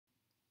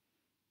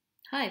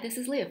Hi, this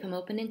is Leah from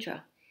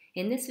OpenIntro.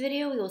 In this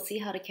video, we will see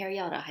how to carry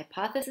out a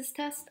hypothesis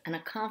test and a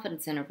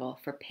confidence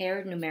interval for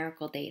paired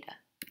numerical data.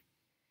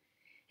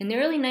 In the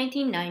early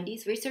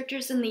 1990s,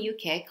 researchers in the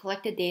UK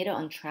collected data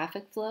on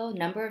traffic flow,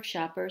 number of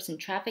shoppers, and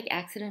traffic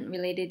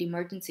accident-related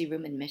emergency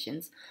room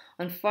admissions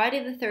on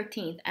Friday the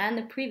 13th and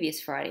the previous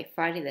Friday,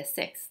 Friday the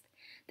 6th.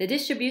 The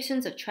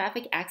distributions of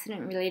traffic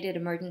accident-related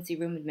emergency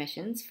room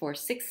admissions for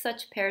 6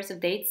 such pairs of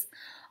dates,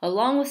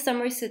 along with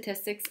summary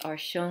statistics, are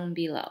shown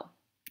below.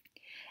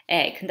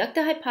 A. Conduct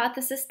a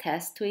hypothesis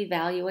test to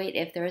evaluate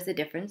if there is a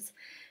difference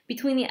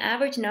between the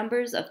average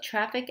numbers of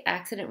traffic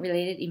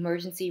accident-related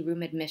emergency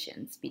room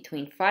admissions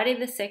between Friday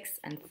the 6th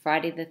and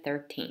Friday the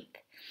 13th.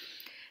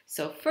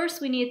 So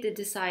first we need to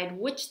decide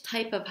which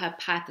type of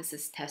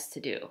hypothesis test to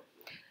do.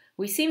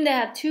 We seem to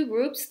have two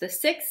groups, the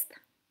 6th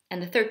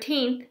and the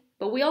 13th,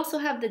 but we also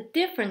have the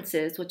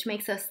differences, which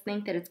makes us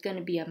think that it's going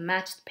to be a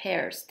matched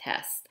pairs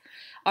test.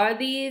 Are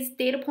these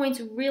data points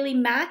really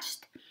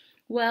matched?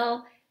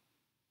 Well,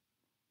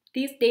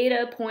 these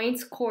data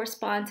points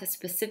correspond to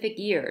specific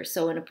years.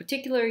 So in a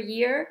particular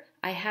year,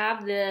 I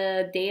have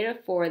the data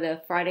for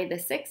the Friday the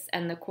 6th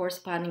and the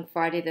corresponding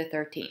Friday the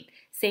 13th.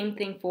 Same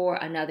thing for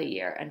another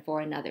year and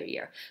for another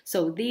year.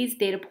 So these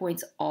data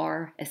points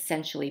are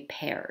essentially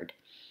paired.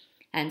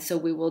 And so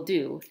we will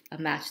do a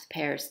matched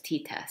pairs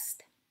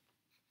t-test.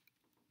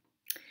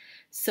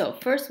 So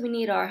first we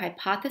need our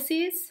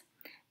hypotheses.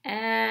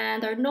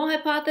 And our null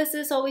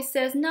hypothesis always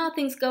says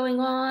nothing's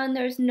going on,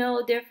 there's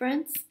no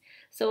difference.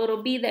 So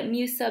it'll be that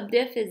mu sub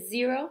diff is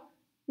 0,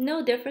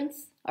 no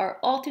difference. Our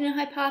alternate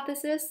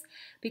hypothesis,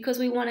 because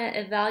we want to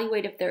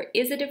evaluate if there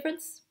is a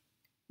difference,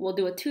 we'll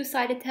do a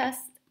two-sided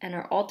test, and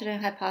our alternate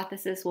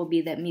hypothesis will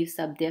be that mu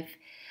sub diff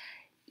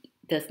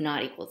does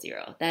not equal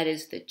 0. That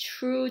is the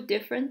true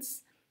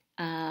difference,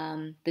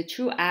 the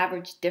true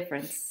average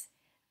difference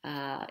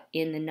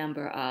in the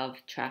number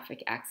of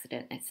traffic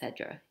accident,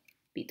 etc.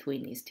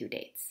 between these two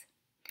dates.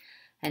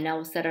 And now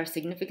we'll set our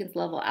significance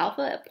level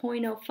alpha at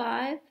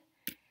 0.05.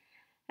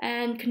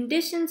 And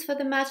conditions for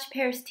the matched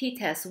pairs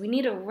t-test. We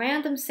need a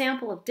random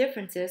sample of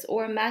differences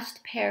or a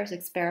matched pairs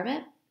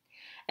experiment.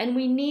 And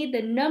we need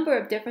the number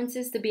of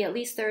differences to be at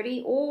least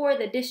 30 or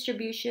the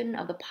distribution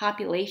of the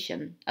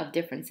population of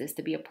differences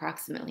to be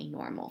approximately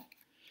normal.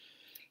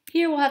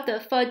 Here we'll have to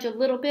fudge a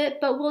little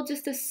bit, but we'll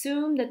just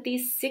assume that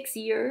these 6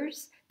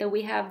 years that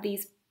we have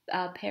these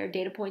paired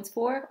data points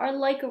for are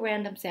like a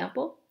random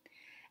sample.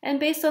 And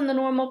based on the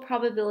normal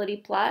probability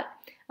plot,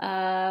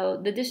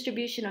 the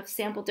distribution of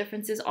sample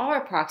differences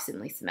are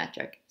approximately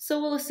symmetric.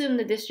 So we'll assume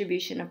the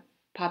distribution of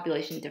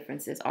population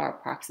differences are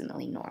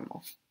approximately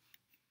normal.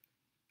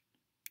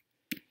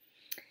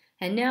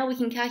 And now we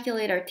can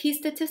calculate our T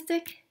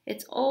statistic.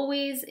 It's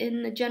always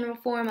in the general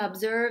form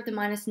observed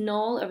minus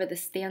null over the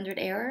standard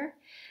error.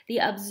 The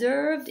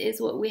observed is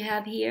what we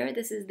have here.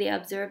 This is the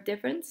observed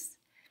difference.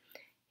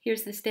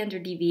 Here's the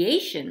standard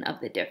deviation of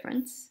the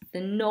difference.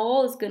 The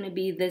null is going to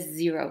be this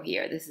 0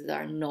 here. This is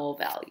our null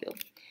value.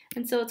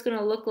 And so it's going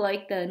to look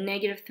like the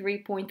negative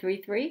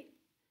 3.33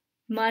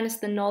 minus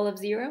the null of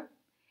 0.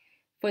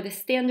 For the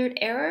standard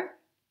error,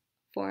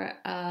 for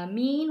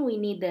mean, we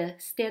need the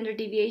standard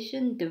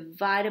deviation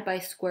divided by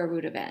square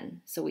root of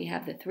n. So we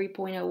have the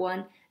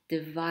 3.01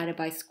 divided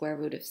by square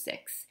root of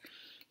 6.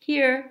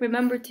 Here,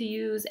 remember to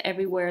use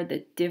everywhere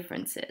the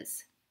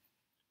differences,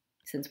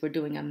 since we're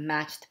doing a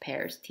matched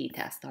pairs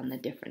t-test on the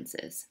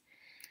differences.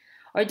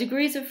 Our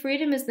degrees of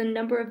freedom is the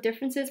number of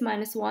differences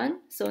minus 1.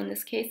 So in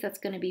this case, that's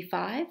going to be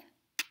 5.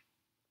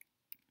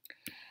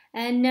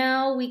 And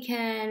now we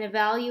can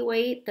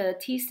evaluate the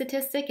t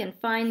statistic and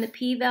find the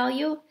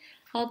p-value.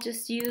 I'll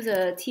just use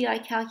a TI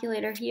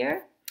calculator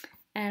here.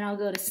 And I'll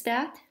go to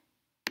Stat,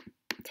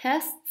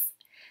 Tests.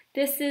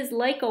 This is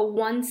like a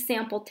one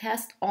sample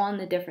test on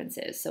the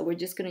differences. So we're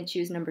just going to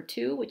choose number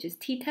 2, which is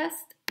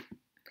t-test.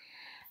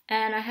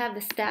 And I have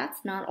the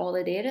stats, not all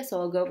the data, so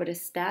I'll go over to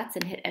stats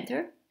and hit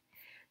enter.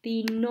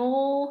 The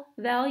null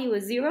value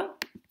is 0.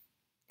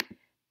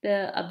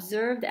 The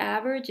observed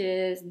average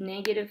is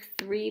negative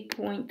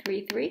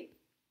 3.33.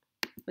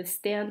 With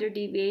standard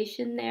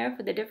deviation there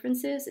for the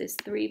differences is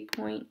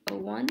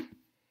 3.01.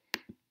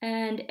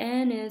 And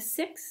n is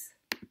 6.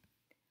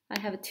 I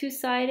have a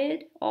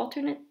two-sided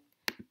alternate.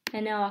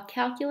 And now I'll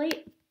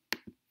calculate.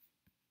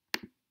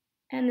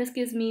 And this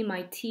gives me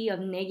my t of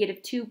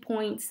negative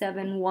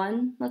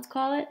 2.71, let's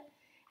call it,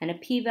 and a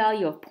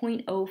p-value of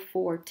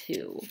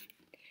 0.042.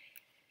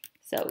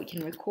 So we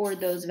can record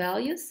those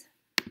values.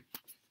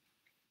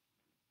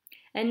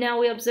 And now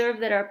we observe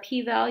that our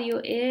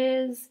p-value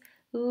is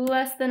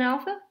less than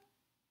alpha.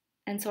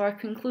 And so our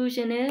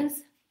conclusion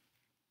is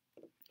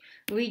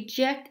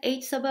reject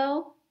H sub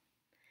O.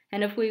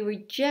 And if we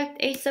reject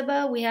H sub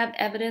O, we have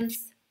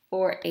evidence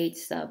for H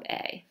sub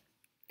A,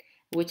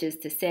 which is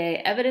to say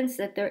evidence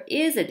that there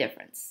is a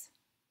difference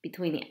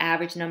between the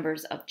average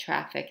numbers of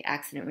traffic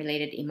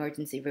accident-related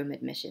emergency room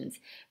admissions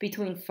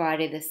between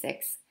Friday the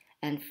 6th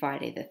and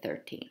Friday the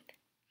 13th.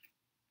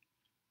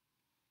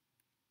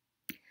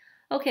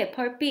 Okay,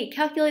 part B,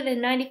 calculate a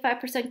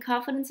 95%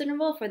 confidence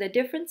interval for the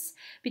difference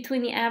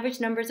between the average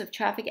numbers of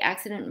traffic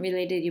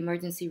accident-related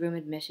emergency room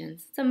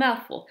admissions. It's a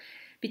mouthful.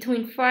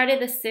 Between Friday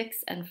the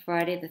 6th and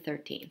Friday the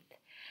 13th.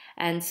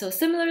 And so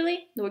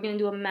similarly, we're going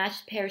to do a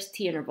matched pairs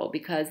t-interval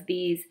because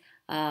these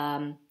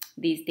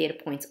data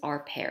points are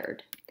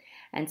paired.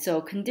 And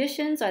so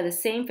conditions are the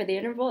same for the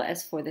interval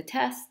as for the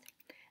test.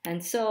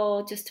 And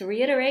so just to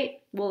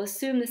reiterate, we'll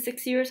assume the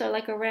 6 years are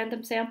like a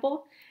random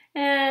sample.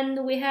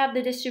 And we have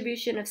the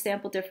distribution of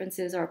sample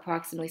differences are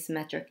approximately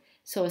symmetric.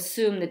 So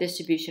assume the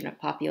distribution of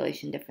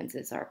population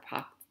differences are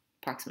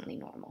approximately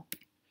normal.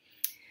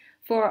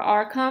 For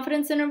our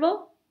confidence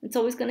interval, it's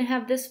always going to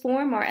have this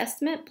form, our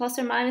estimate, plus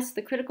or minus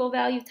the critical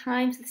value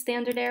times the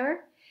standard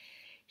error.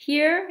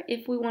 Here,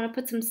 if we want to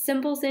put some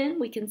symbols in,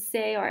 we can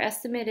say our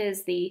estimate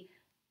is the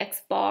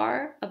x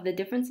bar of the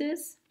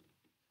differences.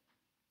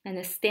 And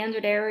the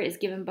standard error is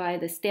given by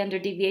the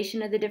standard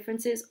deviation of the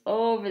differences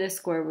over the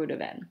square root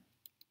of n.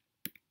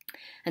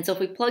 And so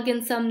if we plug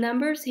in some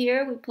numbers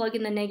here, we plug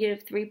in the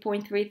negative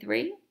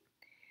 3.33,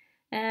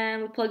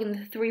 and we plug in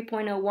the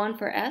 3.01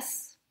 for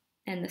S,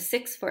 and the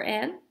 6 for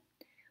N.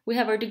 We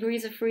have our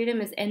degrees of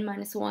freedom as N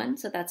minus 1,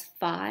 so that's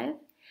 5.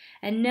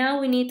 And now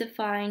we need to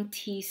find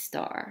T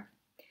star.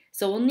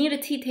 So we'll need a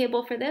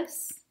t-table for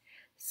this.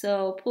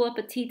 So pull up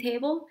a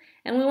t-table,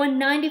 and we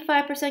want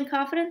 95%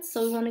 confidence,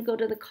 so we want to go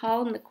to the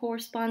column that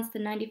corresponds to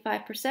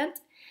 95%.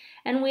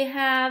 And we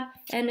have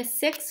N is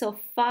 6, so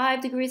 5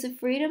 degrees of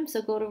freedom.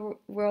 So go to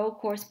row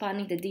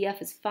corresponding to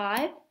DF is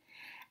 5.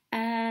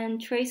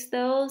 And trace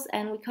those,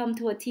 and we come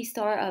to a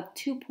T-star of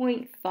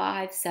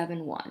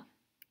 2.571.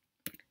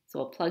 So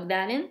we'll plug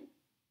that in.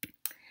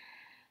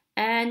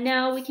 And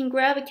now we can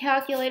grab a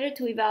calculator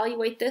to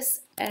evaluate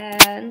this,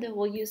 and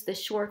we'll use the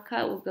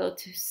shortcut. We'll go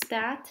to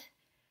Stat,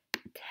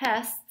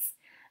 Tests,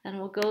 and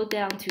we'll go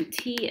down to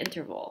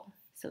T-interval.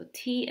 So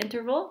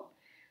T-interval,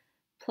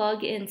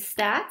 plug in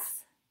stats.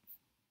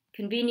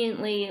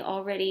 Conveniently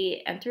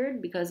already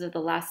entered because of the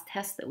last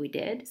test that we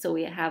did. So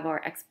we have our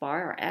x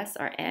bar, our S,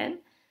 our N.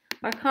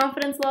 Our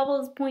confidence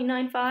level is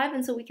 0.95,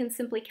 and so we can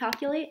simply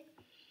calculate,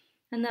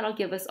 and that'll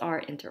give us our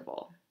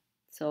interval.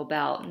 So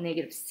about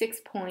negative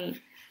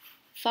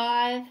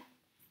 6.5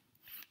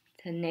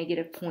 to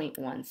negative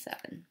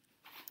 0.17.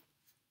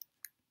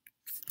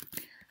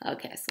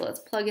 Okay, so let's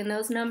plug in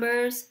those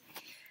numbers.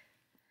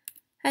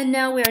 And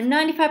now we are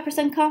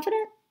 95%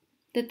 confident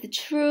that the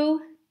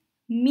true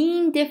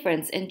mean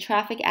difference in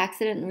traffic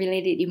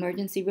accident-related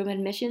emergency room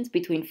admissions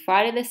between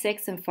Friday the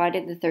 6th and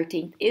Friday the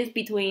 13th is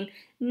between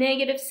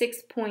negative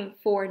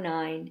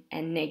 6.49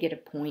 and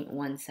negative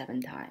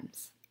 0.17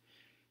 times.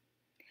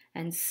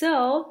 And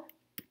so,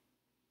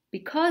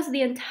 because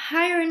the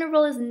entire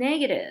interval is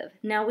negative,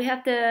 now we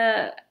have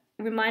to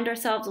remind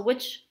ourselves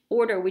which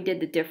order we did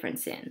the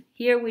difference in.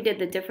 Here we did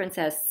the difference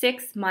as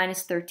 6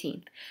 minus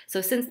 13th. So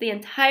since the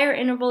entire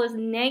interval is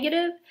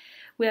negative,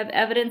 we have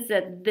evidence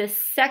that this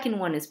second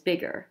one is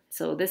bigger.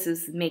 So this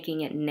is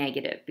making it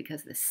negative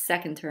because the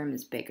second term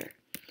is bigger.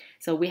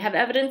 So we have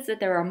evidence that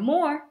there are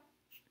more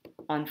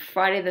on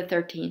Friday the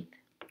 13th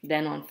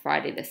than on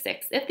Friday the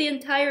 6th. If the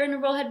entire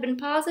interval had been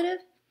positive,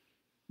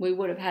 we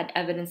would have had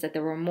evidence that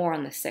there were more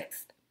on the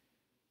 6th.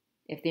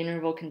 If the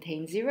interval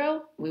contained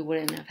 0, we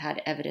wouldn't have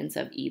had evidence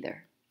of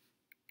either.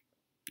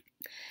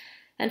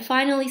 And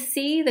finally,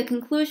 C, the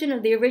conclusion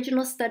of the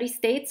original study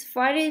states,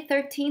 Friday the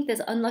 13th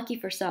is unlucky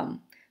for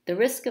some. The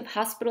risk of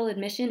hospital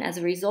admission as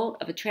a result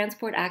of a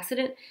transport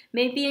accident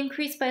may be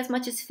increased by as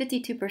much as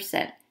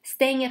 52%.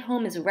 Staying at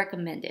home is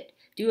recommended.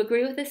 Do you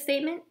agree with this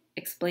statement?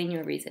 Explain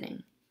your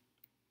reasoning.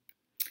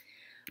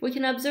 We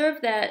can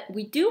observe that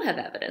we do have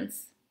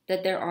evidence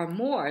that there are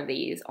more of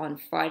these on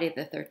Friday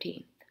the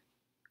 13th.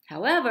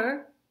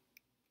 However,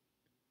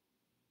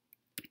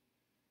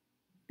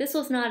 this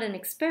was not an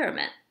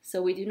experiment,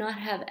 so we do not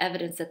have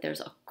evidence that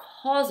there's a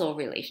causal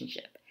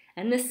relationship.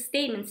 And this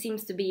statement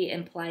seems to be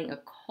implying a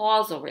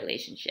causal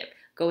relationship.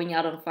 Going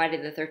out on Friday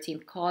the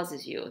 13th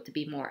causes you to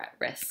be more at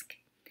risk.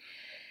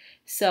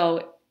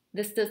 So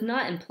this does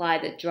not imply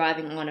that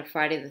driving on a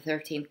Friday the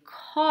 13th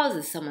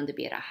causes someone to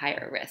be at a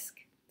higher risk.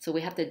 So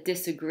we have to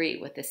disagree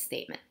with this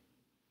statement.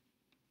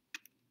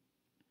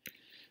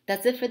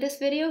 That's it for this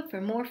video. For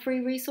more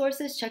free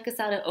resources, check us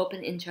out at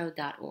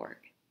openintro.org.